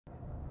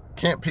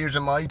Camp Piers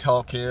and Money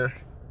Talk here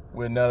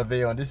with another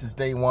video, and this is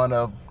day one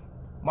of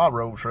my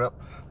road trip.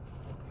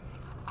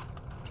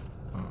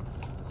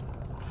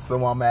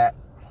 So I'm at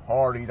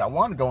Hardee's. I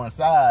wanted to go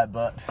inside,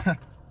 but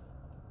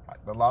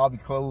the lobby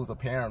closed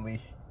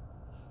apparently,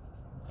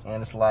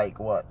 and it's like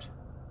what,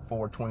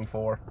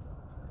 4:24.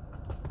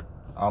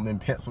 I'm in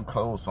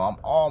Pensacola, so I'm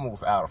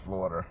almost out of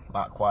Florida.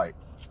 Not quite.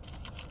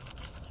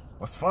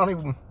 What's funny,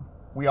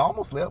 we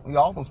almost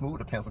moved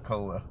to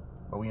Pensacola,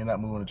 but we ended up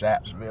moving to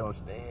Jacksonville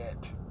instead.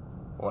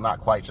 Well, not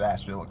quite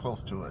Jacksonville, but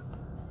close to it.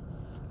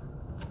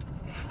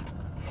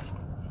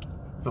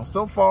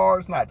 So far,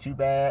 it's not too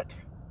bad.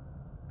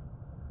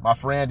 My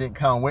friend didn't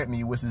come with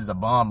me, which is a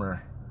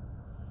bummer.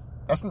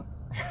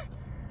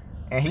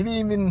 And he didn't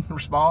even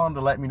respond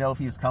to let me know if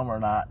he was coming or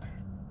not.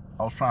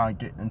 I was trying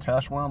to get in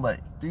touch with him, but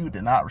dude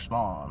did not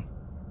respond.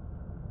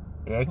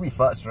 Yeah, it can be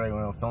frustrating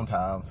with him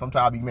sometimes.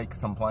 Sometimes I'll be making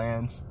some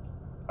plans.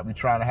 I'll be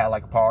trying to have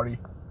like a party.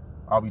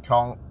 I'll be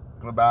talking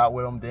about it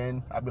with him.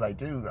 Then I'll be like,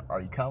 dude,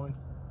 are you coming?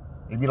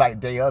 It'd be like the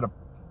day of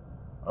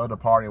the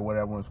party or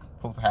whatever was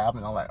supposed to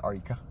happen. I'm like, are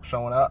you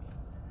showing up?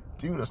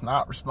 Dude does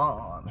not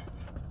respond.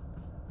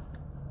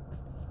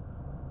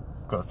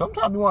 Because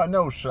sometimes you want to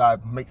know, should I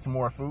make some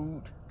more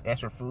food?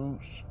 Extra food?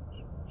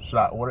 Should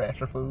I order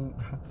extra food?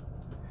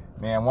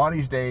 Man, one of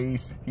these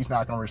days, he's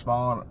not going to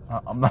respond.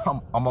 I'm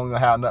only going to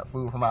have enough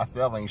food for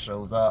myself when he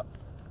shows up.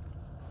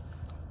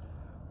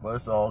 But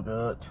it's all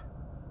good.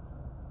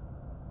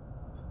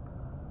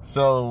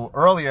 So,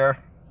 earlier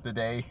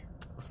today,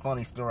 it was a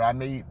funny story. I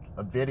made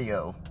a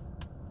video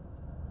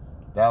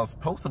that was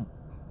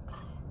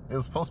it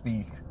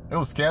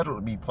was scheduled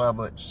to be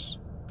published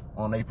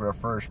on April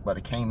 1st, but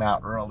it came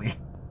out early.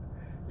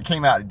 It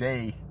came out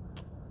today.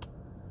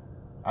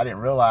 I didn't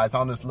realize.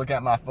 I'm just looking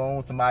at my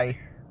phone.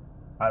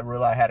 I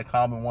realized I had a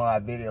comment in one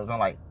of my videos. I'm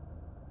like,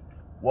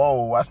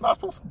 whoa, that's not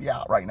supposed to be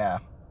out right now.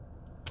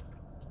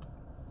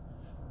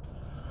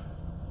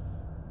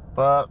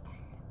 But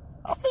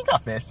I think I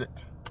fixed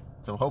it.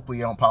 So hopefully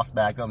it don't pop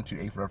back up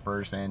to April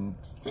 1st. And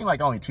it seemed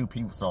like only 2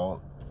 people saw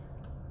it.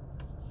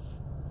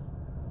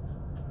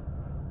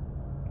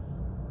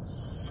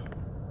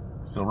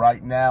 So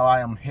right now I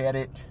am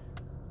headed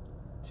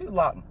to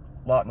Lawton,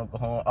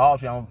 Oklahoma.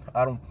 Obviously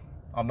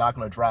I'm not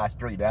going to drive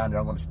straight down there.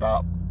 I'm going to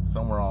stop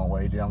somewhere on the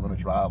way. Then I'm going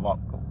to drive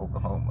Lawton,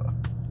 Oklahoma.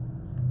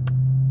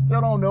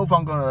 Still don't know if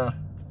I'm going to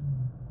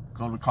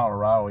go to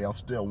Colorado. I'm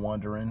still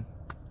wondering.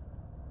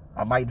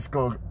 I might just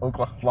go to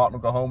Lawton,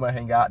 Oklahoma,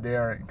 hang out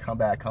there, and come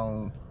back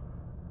home.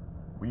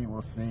 We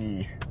will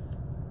see.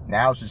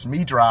 Now it's just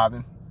me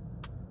driving.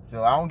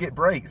 So I don't get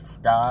breaks,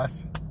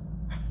 guys.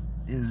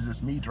 It's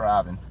just me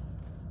driving.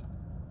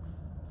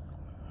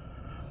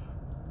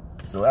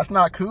 So that's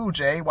not cool,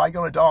 Jay. Why you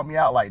gonna dog me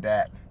out like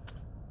that?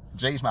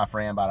 Jay's my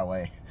friend, by the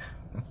way.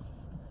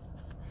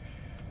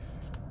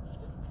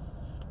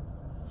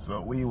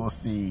 So we will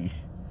see.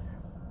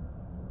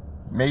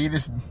 Maybe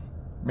this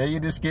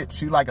gets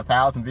to like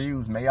 1,000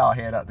 views. Maybe I'll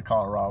head up to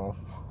Colorado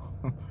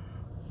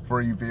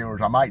for you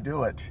viewers. I might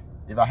do it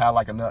if I have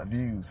like enough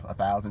views,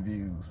 1,000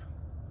 views.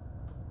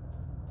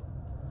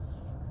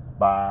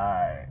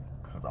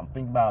 Because I'm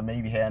thinking about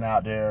maybe heading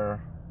out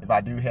there. If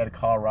I do head to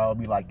Colorado,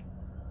 it'll be like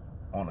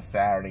on a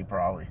Saturday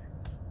probably,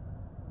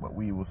 but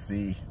we will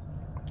see.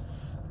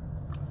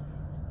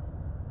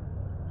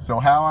 So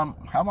how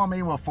I'm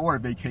able to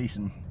afford a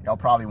vacation, y'all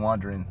probably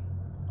wondering.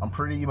 I'm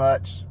pretty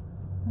much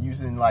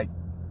using like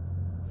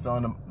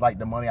some of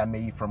the money I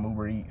made from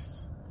Uber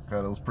Eats,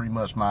 because it was pretty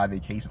much my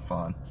vacation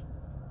fund.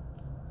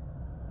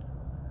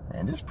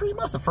 And this is pretty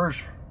much the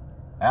first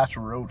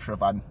actual road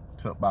trip I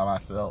took by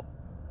myself.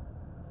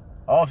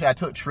 Also, I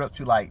took trips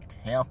to like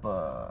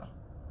Tampa,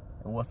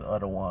 and what's the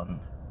other one?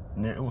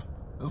 It was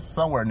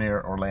somewhere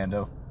near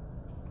Orlando.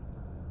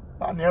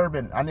 But I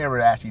never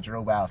actually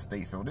drove out of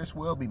state, so this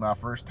will be my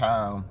first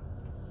time.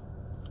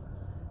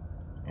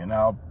 And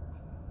I'll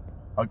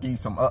give you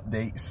some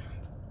updates.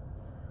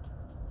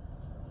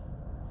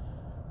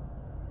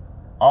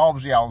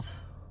 Obviously,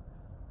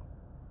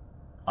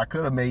 I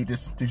could have made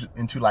this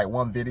into like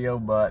one video,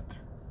 but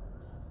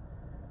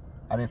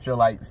I didn't feel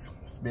like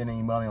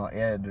spending money on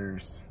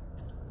editors.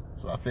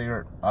 So I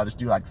figured I'll just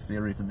do like a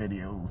series of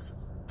videos.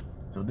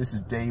 So this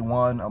is day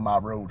one of my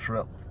road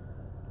trip,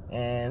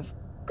 and it's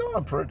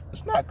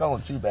not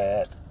going too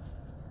bad.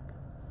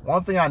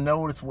 One thing I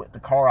noticed with the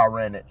car I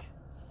rented,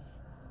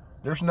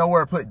 there's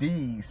nowhere to put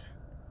these.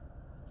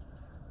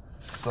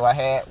 So I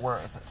had, where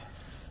is it?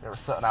 There was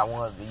something I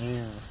wanted to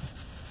use.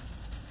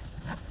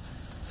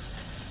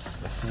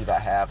 Let's see if I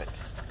have it.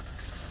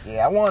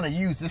 Yeah, I want to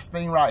use this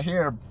thing right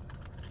here.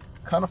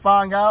 Kind of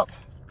find out.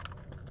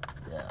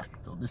 Yeah,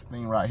 so this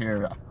thing right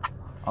here.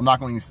 I'm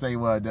not going to say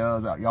what it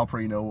does. Y'all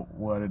pretty know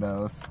what it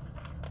does.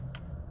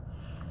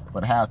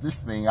 But it has this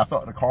thing. I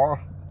thought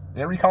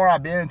every car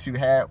I've been to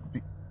had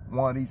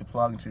one of these to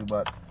plug into,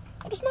 but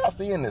I'm just not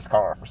seeing this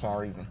car for some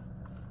reason.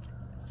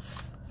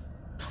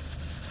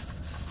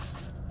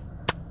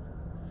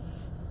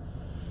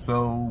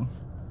 So,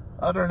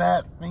 other than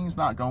that, things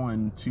not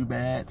going too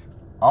bad.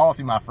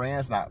 Obviously, my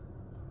friend's not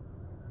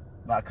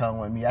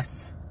coming with me.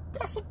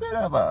 that's a bit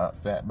of a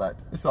upset, but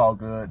it's all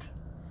good.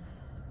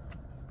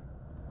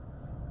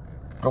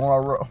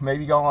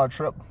 Maybe going on a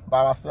trip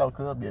by myself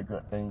could be a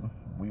good thing.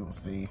 We will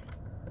see.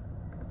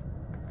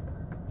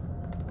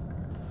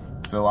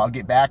 So I'll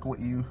get back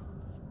with you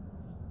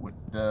with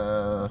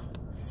the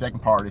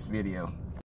second part of this video.